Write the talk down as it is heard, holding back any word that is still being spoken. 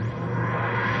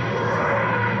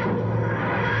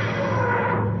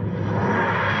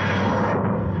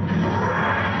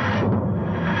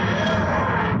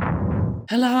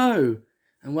Hello,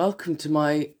 and welcome to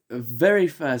my very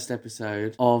first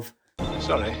episode of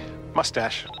Sorry,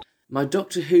 mustache. my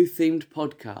Doctor Who themed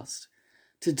podcast.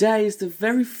 Today is the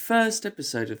very first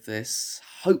episode of this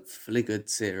hopefully good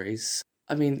series.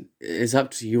 I mean, it's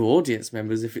up to you audience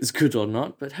members if it's good or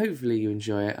not, but hopefully you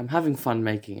enjoy it. I'm having fun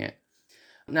making it.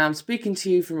 Now, I'm speaking to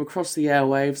you from across the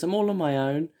airwaves. I'm all on my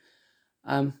own.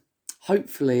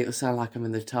 Hopefully it'll sound like I'm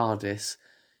in the TARDIS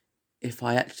if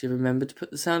I actually remember to put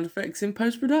the sound effects in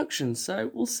post-production, so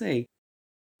we'll see.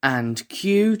 And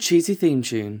cue cheesy theme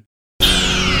tune.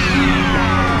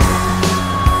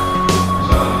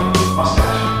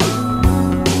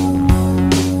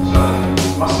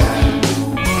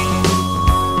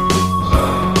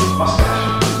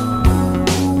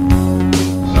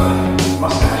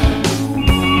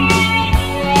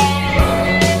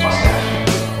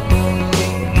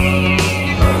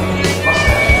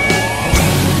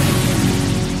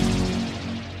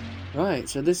 Right,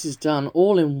 so this is done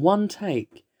all in one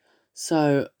take.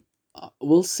 So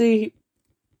we'll see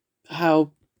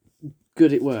how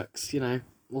good it works,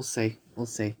 We'll see.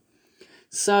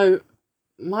 So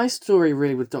my story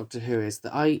really with Doctor Who is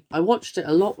that I watched it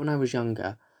a lot when I was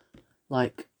younger.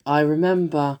 Like, I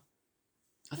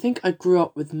think I grew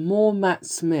up with more Matt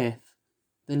Smith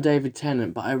than David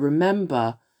Tennant, but I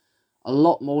remember a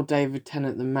lot more David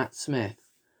Tennant than Matt Smith.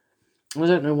 I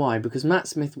don't know why, because Matt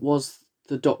Smith was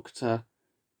the Doctor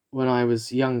when I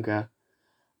was younger,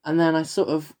 and then I sort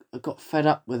of got fed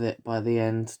up with it by the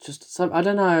end. I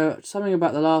don't know, something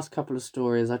about the last couple of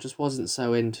stories I just wasn't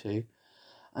so into,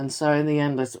 and so in the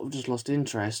end I sort of just lost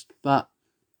interest. But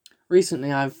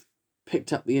recently I've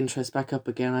picked up the interest back up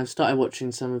again. I've started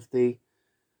watching some of the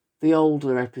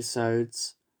older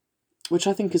episodes, which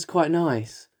I think is quite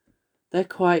nice. They're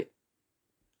quite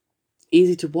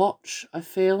easy to watch, I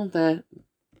feel. I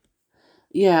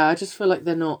just feel like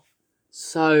they're not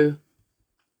so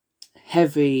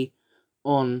heavy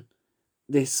on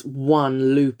this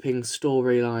one looping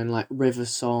storyline like River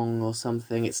Song or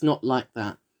something. It's not like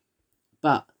that.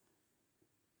 But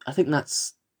I think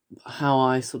that's how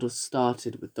I sort of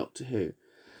started with Doctor Who.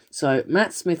 So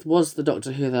Matt Smith was the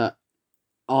Doctor Who that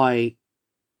I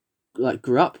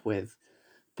grew up with,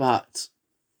 but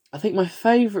I think my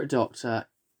favourite Doctor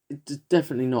is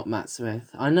definitely not Matt Smith.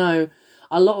 I know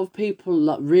a lot of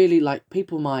people really like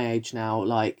people my age now,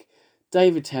 like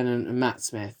David Tennant and Matt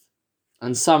Smith,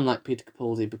 and some like Peter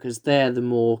Capaldi because they're the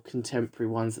more contemporary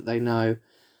ones that they know.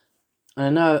 And I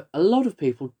know a lot of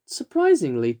people,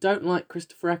 surprisingly, don't like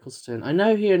Christopher Eccleston. I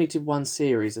know he only did one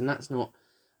series, and that's not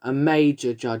a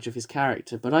major judge of his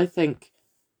character, but I think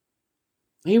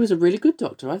he was a really good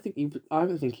Doctor. I think he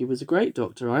was a great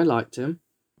Doctor. I liked him.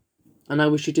 And I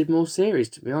wish he did more series,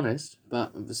 to be honest.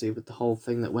 But obviously with the whole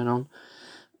thing that went on.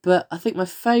 But I think my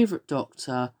favourite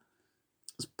Doctor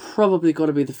has probably got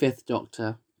to be the fifth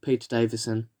Doctor, Peter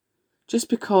Davison. Just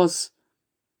because,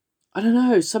 I don't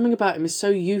know, something about him is so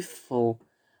youthful.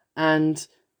 And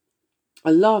I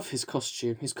love his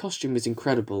costume. His costume is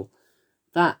incredible.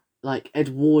 That,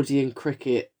 Edwardian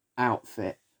cricket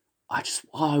outfit. I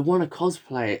want to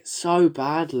cosplay it so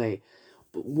badly.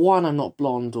 But one, I'm not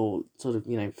blonde or sort of,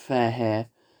 fair hair.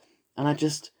 And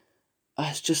it's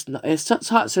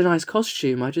such a nice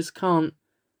costume. I can't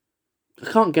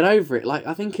get over it.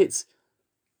 I think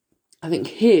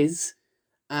his,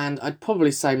 and I'd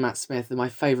probably say Matt Smith are my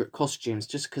favourite costumes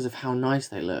just because of how nice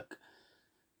they look.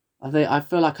 I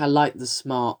feel like I like the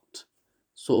smart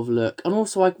sort of look. And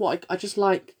also, I just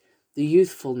like the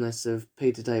youthfulness of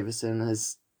Peter Davison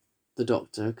as the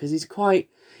Doctor, because he's quite,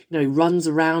 he runs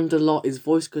around a lot, his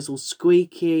voice goes all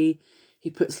squeaky, he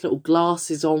puts little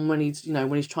glasses on when he's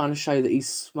trying to show that he's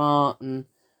smart, and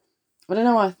I don't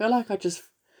know, I feel like I just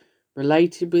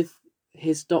related with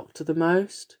his Doctor the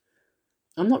most.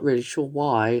 I'm not really sure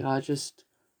why, I don't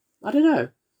know.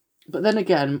 But then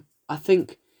again, I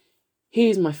think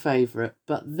he's my favourite,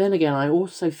 but then again, I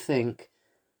also think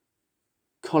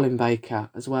Colin Baker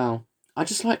as well. I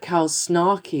just like how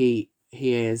snarky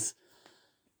he is.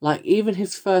 Even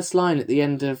his first line at the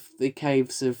end of the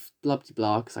Caves of Blah,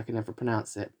 because I can never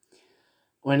pronounce it,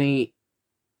 when he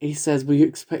says, "Were you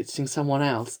expecting someone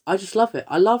else?" I just love it.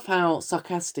 I love how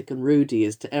sarcastic and rude he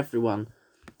is to everyone.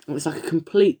 It's like a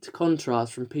complete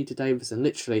contrast from Peter Davison.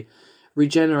 Literally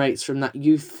regenerates from that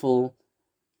youthful,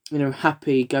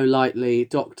 happy-go-lightly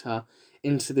Doctor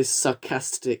into this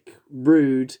sarcastic,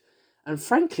 rude, and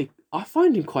frankly, I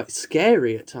find him quite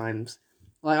scary at times.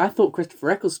 I thought Christopher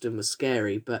Eccleston was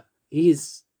scary, but he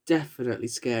is definitely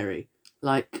scary.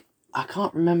 I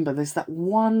can't remember, there's that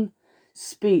one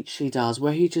speech he does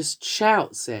where he just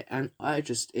shouts it, and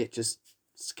it just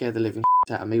scared the living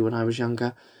shit out of me when I was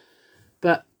younger.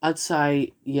 But I'd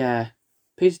say, yeah,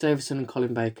 Peter Davison and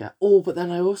Colin Baker. Oh, but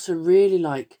then I also really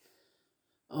like...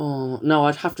 Oh, no,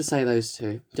 I'd have to say those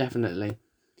two, definitely.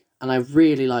 And I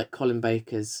really like Colin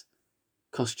Baker's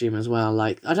costume as well.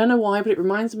 Like, I don't know why, but it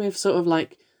reminds me of sort of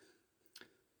like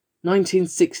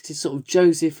 1960s sort of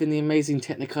Joseph in the Amazing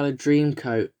Technicolor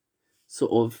Dreamcoat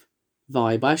sort of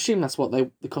vibe. I assume that's what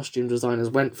the costume designers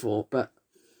went for, but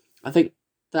I think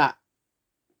that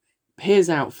his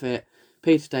outfit,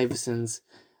 Peter Davison's,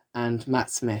 and Matt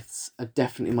Smith's are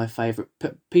definitely my favourite.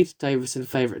 Peter Davison,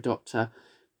 favourite Doctor,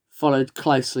 followed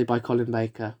closely by Colin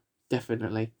Baker,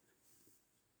 definitely.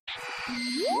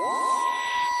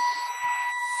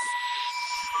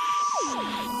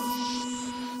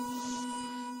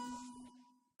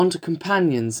 On to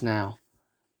companions now.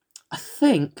 I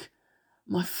think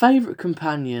my favourite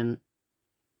companion...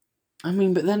 I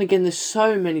mean, but then again, there's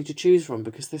so many to choose from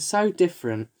because they're so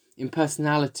different in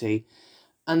personality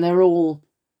and they're all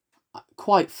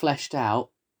quite fleshed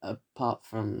out, apart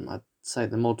from, I'd say,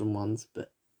 the modern ones,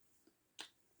 but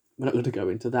we're not going to go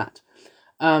into that.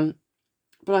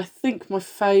 But I think my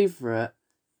favourite...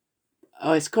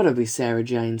 Oh, it's got to be Sarah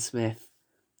Jane Smith.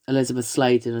 Elizabeth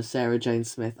Sladen as Sarah Jane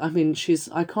Smith. I mean, she's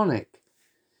iconic.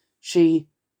 She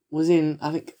was in,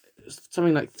 I think,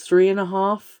 something like three and a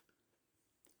half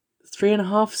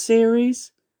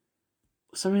series,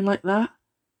 something like that,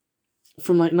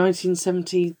 from like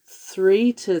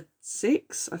 1973 to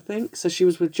 6, I think. So she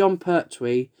was with John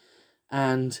Pertwee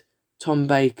and Tom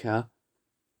Baker.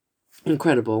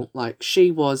 Incredible. Like, she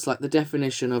was like the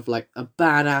definition of like a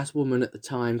badass woman at the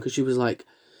time, because she was like,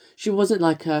 she wasn't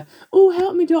like a, oh,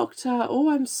 help me, doctor, oh,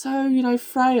 I'm so,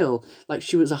 frail. Like,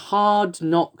 she was a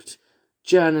hard-knocked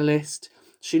journalist.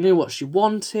 She knew what she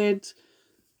wanted.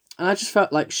 And I just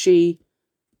felt like it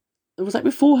was like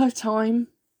before her time,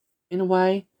 in a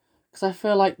way. Because I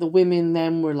feel like the women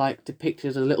then were like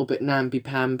depicted a little bit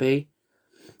namby-pamby.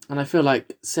 And I feel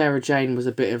like Sarah Jane was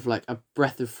a bit of like a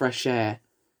breath of fresh air,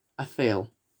 I feel.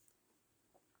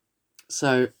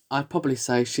 So I'd probably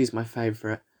say she's my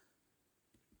favourite.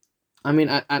 I mean,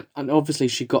 and obviously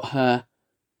she got her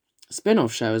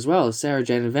spin-off show as well, Sarah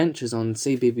Jane Adventures on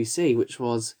CBBC, which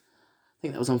was, I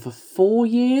think that was on for 4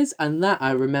 years, and that I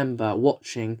remember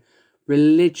watching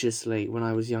religiously when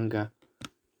I was younger.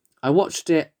 I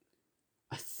watched it,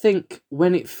 I think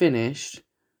when it finished,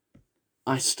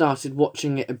 I started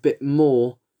watching it a bit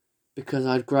more because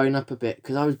I'd grown up a bit,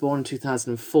 because I was born in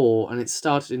 2004 and it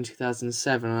started in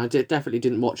 2007, and I definitely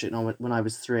didn't watch it when I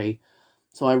was 3.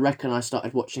 So I reckon I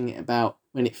started watching it about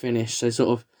when it finished, so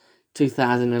sort of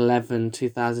 2011,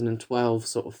 2012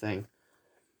 sort of thing.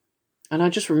 And I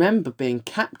just remember being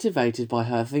captivated by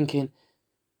her, thinking,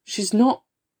 she's not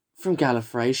from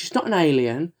Gallifrey, she's not an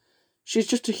alien, she's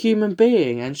just a human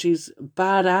being, and she's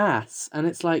badass. And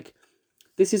it's like,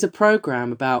 this is a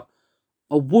programme about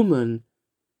a woman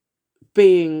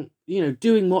being,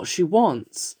 doing what she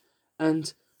wants,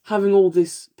 and having all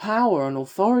this power and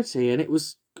authority, and it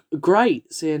was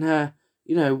great seeing her,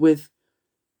 with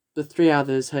the 3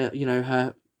 others,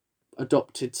 her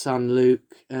adopted son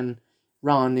Luke and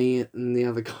Rani and the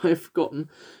other guy I've forgotten,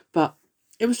 but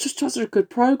it was just such a good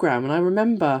programme, and I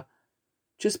remember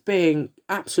just being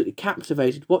absolutely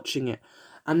captivated watching it.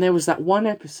 And there was that one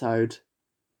episode,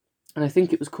 and I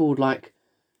think it was called like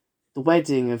The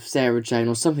Wedding of Sarah Jane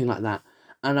or something like that,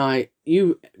 and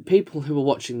you people who are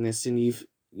watching this, and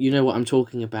you know what I'm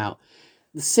talking about,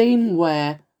 the scene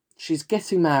where she's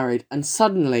getting married and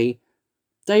suddenly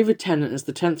David Tennant as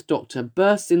the 10th Doctor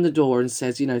bursts in the door and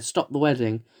says, stop the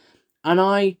wedding.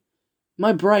 And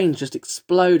my brain just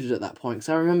exploded at that point, because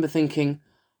I remember thinking,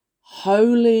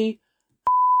 holy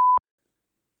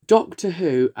Doctor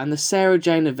Who and the Sarah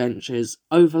Jane Adventures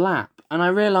overlap. And I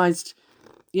realised,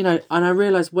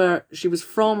 where she was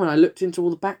from, and I looked into all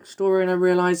the backstory, and I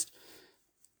realised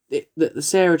that the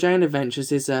Sarah Jane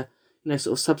Adventures is a,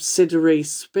 sort of subsidiary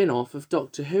spin-off of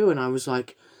Doctor Who, and I was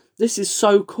like, this is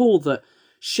so cool that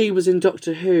she was in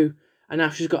Doctor Who, and now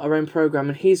she's got her own programme,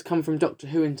 and he's come from Doctor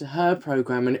Who into her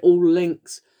programme, and it all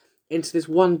links into this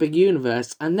one big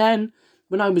universe. And then,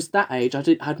 when I was that age, I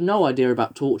had no idea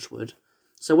about Torchwood.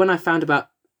 So when I found out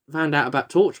about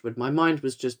Torchwood, my mind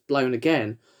was just blown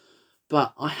again.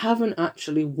 But I haven't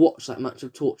actually watched that much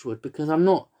of Torchwood, because I'm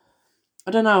not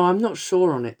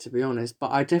sure on it, to be honest,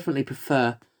 but I definitely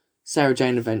prefer Sarah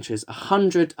Jane Adventures.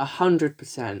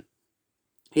 100%.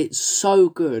 It's so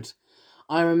good.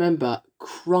 I remember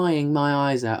crying my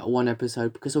eyes out at one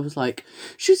episode, because I was like,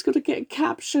 she's going to get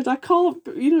captured. I can't,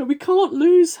 we can't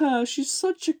lose her. She's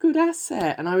such a good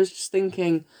asset. And I was just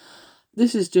thinking,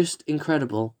 this is just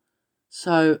incredible.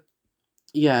 So,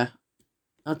 yeah,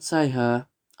 I'd say her.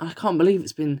 I can't believe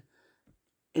it's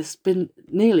been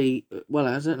nearly, well,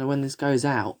 I don't know when this goes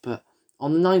out, but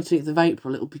on the 19th of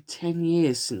April, it'll be 10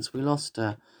 years since we lost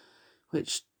her,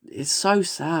 which is so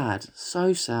sad,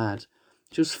 so sad.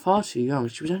 She was far too young.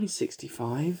 She was only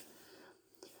 65.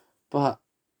 But,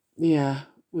 yeah,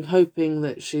 we're hoping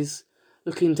that she's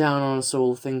looking down on us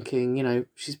all, thinking,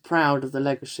 she's proud of the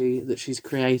legacy that she's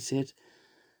created.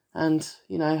 And,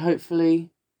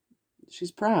 hopefully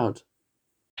she's proud.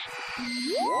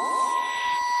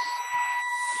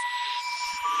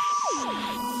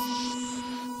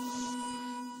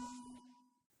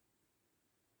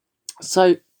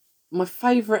 So, my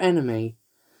favourite enemy.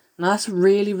 Now, that's a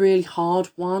really, really hard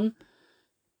one.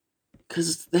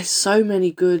 Because there's so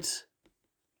many good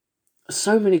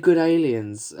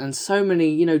aliens. And so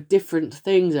many, different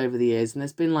things over the years. And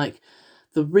there's been,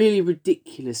 the really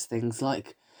ridiculous things.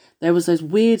 Like, there was those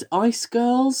weird ice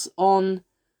girls on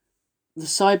the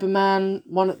Cyberman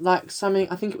one, something,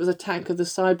 I think it was Attack of the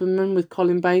Cybermen with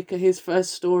Colin Baker, his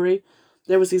first story.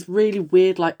 There was these really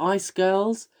weird, ice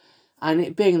girls, and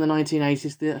it being in the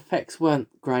 1980s, the effects weren't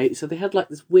great, so they had,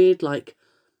 this weird,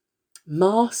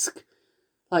 mask,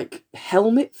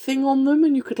 helmet thing on them,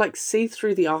 and you could, see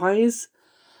through the eyes,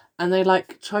 and they,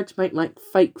 tried to make,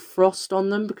 fake frost on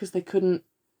them, because there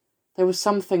was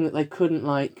something that they couldn't,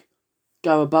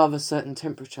 go above a certain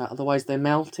temperature, otherwise they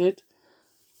melted.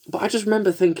 But I just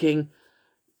remember thinking,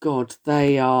 God,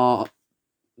 they are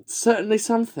certainly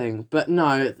something. But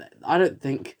no, I don't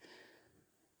think...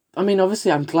 I mean,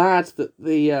 obviously, I'm glad that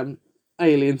the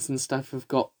aliens and stuff have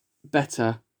got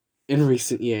better in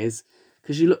recent years.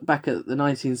 Because you look back at the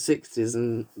 1960s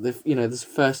and, this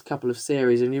first couple of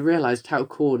series, and you realised how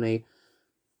corny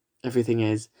everything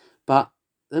is. But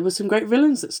there were some great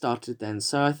villains that started then.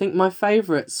 So I think my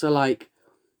favourites are, I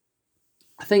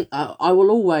think I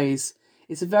will always...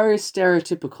 It's a very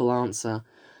stereotypical answer,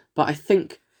 but I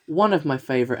think one of my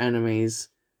favourite enemies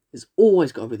has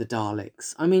always got to be the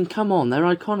Daleks. I mean, come on, they're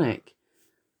iconic.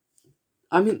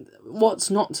 I mean, what's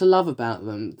not to love about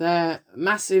them? They're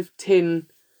massive tin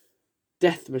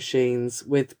death machines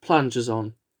with plungers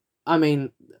on. I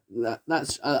mean,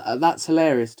 that's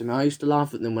hilarious to me. I used to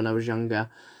laugh at them when I was younger,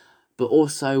 but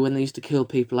also when they used to kill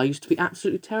people, I used to be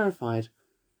absolutely terrified.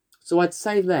 So I'd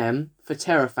say them for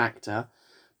terror factor.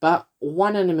 But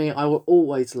one enemy I will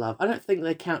always love. I don't think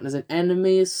they count as an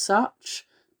enemy as such,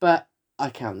 but I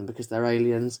count them because they're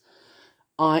aliens.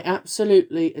 I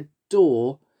absolutely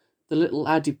adore the little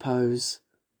adipose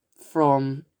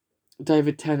from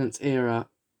David Tennant's era.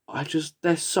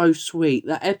 They're so sweet.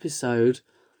 That episode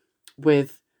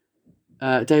with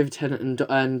David Tennant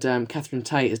and Catherine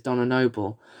Tate as Donna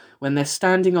Noble, when they're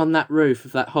standing on that roof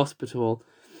of that hospital,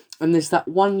 and there's that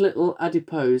one little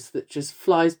adipose that just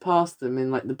flies past them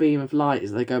in the beam of light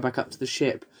as they go back up to the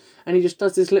ship. And he just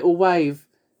does this little wave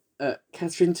at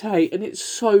Catherine Tate, and it's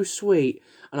so sweet.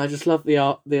 And I just love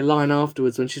the line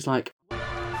afterwards when she's like,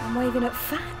 I'm waving at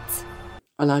fat.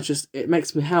 And it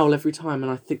makes me howl every time,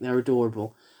 and I think they're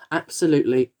adorable.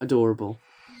 Absolutely adorable.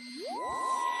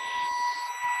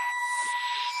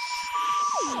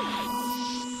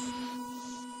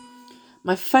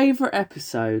 My favourite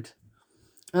episode...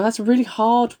 Now, that's a really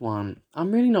hard one.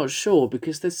 I'm really not sure,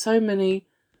 because there's so many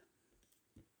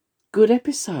good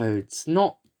episodes.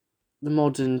 Not the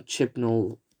modern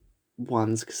Chibnall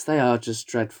ones, because they are just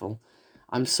dreadful.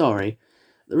 I'm sorry.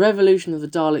 The Revolution of the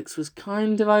Daleks was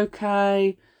kind of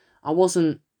okay. I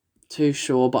wasn't too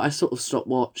sure, but I sort of stopped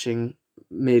watching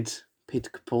mid-Peter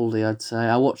Capaldi, I'd say.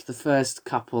 I watched the first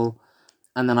couple,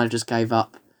 and then I just gave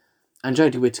up. And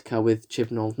Jodie Whittaker with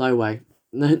Chibnall, no way.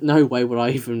 No way would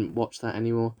I even watch that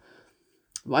anymore.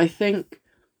 But I think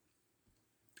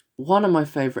one of my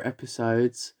favourite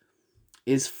episodes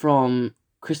is from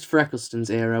Christopher Eccleston's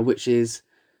era, which is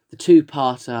the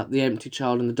two-parter, The Empty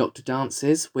Child and the Doctor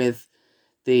Dances, with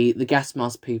the gas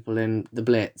mask people in The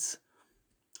Blitz.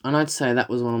 And I'd say that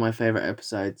was one of my favourite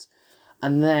episodes.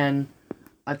 And then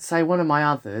I'd say one of my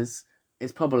others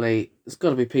is it's got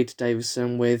to be Peter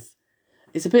Davison with...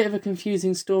 It's a bit of a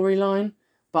confusing storyline,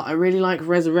 but I really like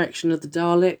Resurrection of the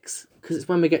Daleks, because it's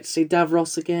when we get to see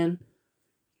Davros again.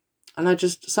 And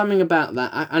something about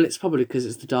that, and it's probably because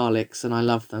it's the Daleks and I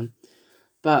love them.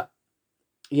 But,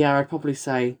 yeah, I'd probably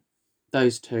say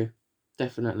those two,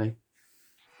 definitely.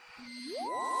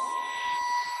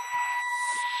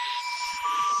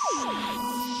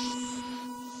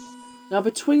 Now,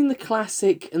 between the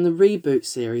classic and the reboot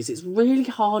series, it's really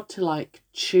hard to,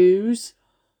 choose,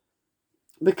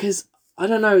 because... I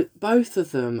don't know, both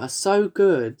of them are so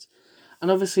good.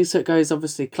 And obviously, so it goes,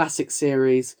 classic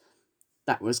series,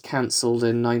 that was cancelled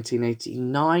in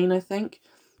 1989, I think.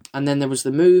 And then there was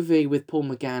the movie with Paul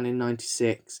McGann in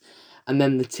 96, and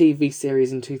then the TV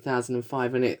series in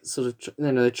 2005, and it sort of,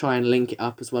 they try and link it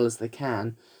up as well as they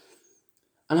can.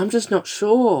 And I'm just not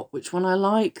sure which one I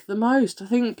like the most. I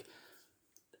think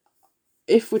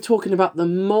if we're talking about the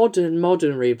modern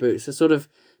reboots, the sort of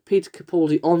Peter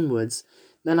Capaldi onwards,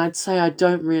 then I'd say I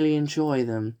don't really enjoy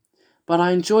them. But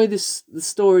I enjoy the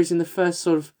stories in the first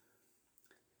sort of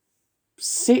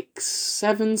 6,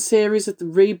 7 series of the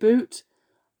reboot.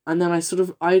 And then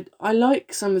I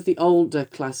like some of the older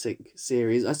classic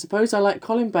series. I suppose I like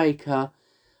Colin Baker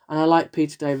and I like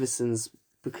Peter Davison's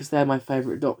because they're my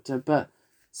favourite Doctor. But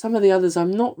some of the others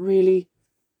I'm not really...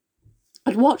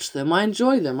 I'd watch them, I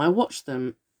enjoy them, I watch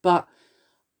them. But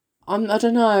I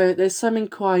don't know, there's something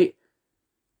quite...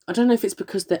 I don't know if it's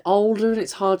because they're older and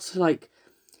it's hard to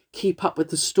keep up with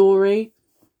the story.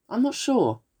 I'm not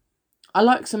sure. I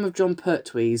like some of John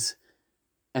Pertwee's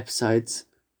episodes,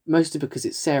 mostly because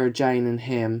it's Sarah Jane and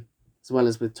him, as well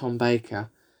as with Tom Baker.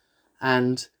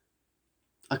 And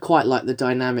I quite like the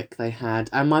dynamic they had.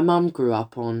 And my mum grew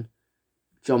up on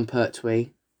John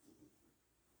Pertwee.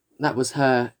 That was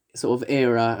her sort of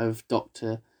era of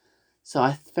Doctor. So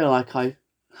I feel like I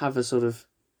have a sort of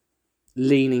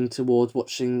leaning towards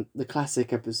watching the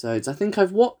classic episodes. I think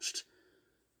I've watched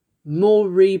more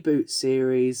reboot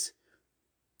series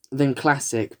than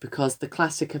classic because the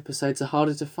classic episodes are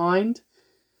harder to find.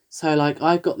 So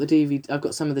I've got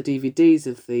some of the DVDs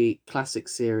of the classic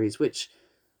series, which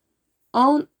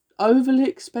aren't overly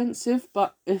expensive,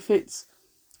 but if it's,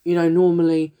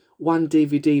 normally one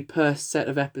DVD per set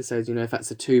of episodes, if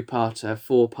that's a 2-parter,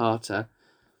 4-parter.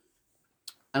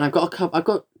 And I've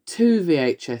got 2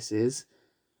 VHSs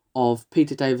of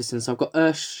Peter Davison. So I've got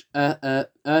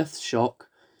Earthshock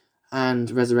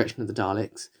and Resurrection of the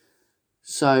Daleks.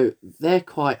 So they're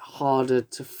quite harder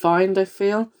to find, I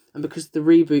feel. And because the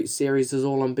reboot series is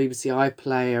all on BBC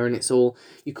iPlayer and it's all,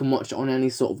 you can watch it on any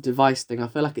sort of device thing, I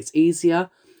feel like it's easier.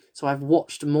 So I've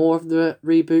watched more of the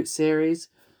reboot series.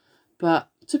 But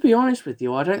to be honest with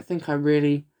you, I don't think I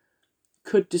really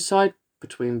could decide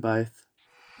between both.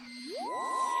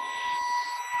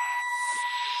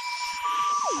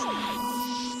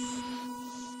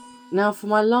 Now for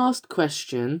my last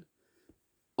question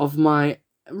of my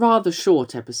rather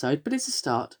short episode, but it's a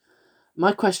start.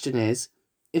 My question is,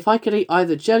 if I could eat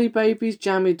either Jelly Babies,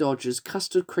 Jammy Dodgers,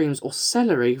 custard creams or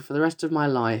celery for the rest of my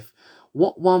life,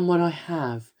 what one would I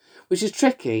have? Which is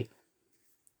tricky,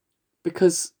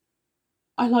 because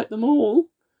I like them all.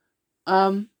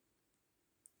 I'd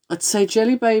say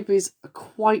Jelly Babies are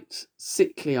quite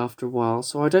sickly after a while,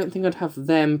 so I don't think I'd have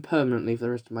them permanently for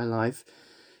the rest of my life.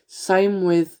 Same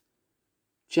with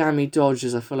Jammy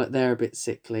Dodgers, I feel like they're a bit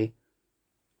sickly.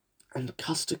 And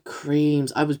custard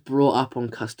creams, I was brought up on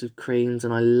custard creams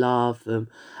and I love them.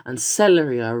 And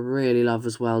celery I really love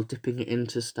as well, dipping it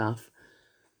into stuff.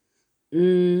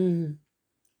 I'd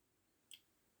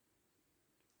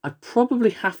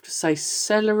probably have to say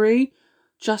celery,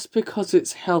 just because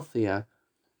it's healthier.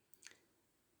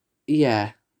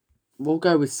 Yeah, we'll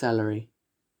go with celery.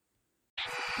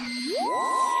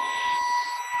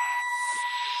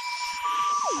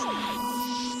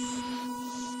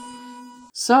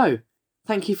 So,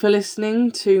 thank you for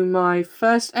listening to my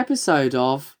first episode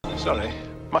of... Sorry,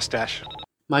 mustache.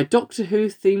 ...my Doctor Who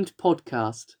themed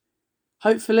podcast.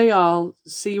 Hopefully I'll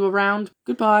see you around.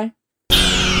 Goodbye.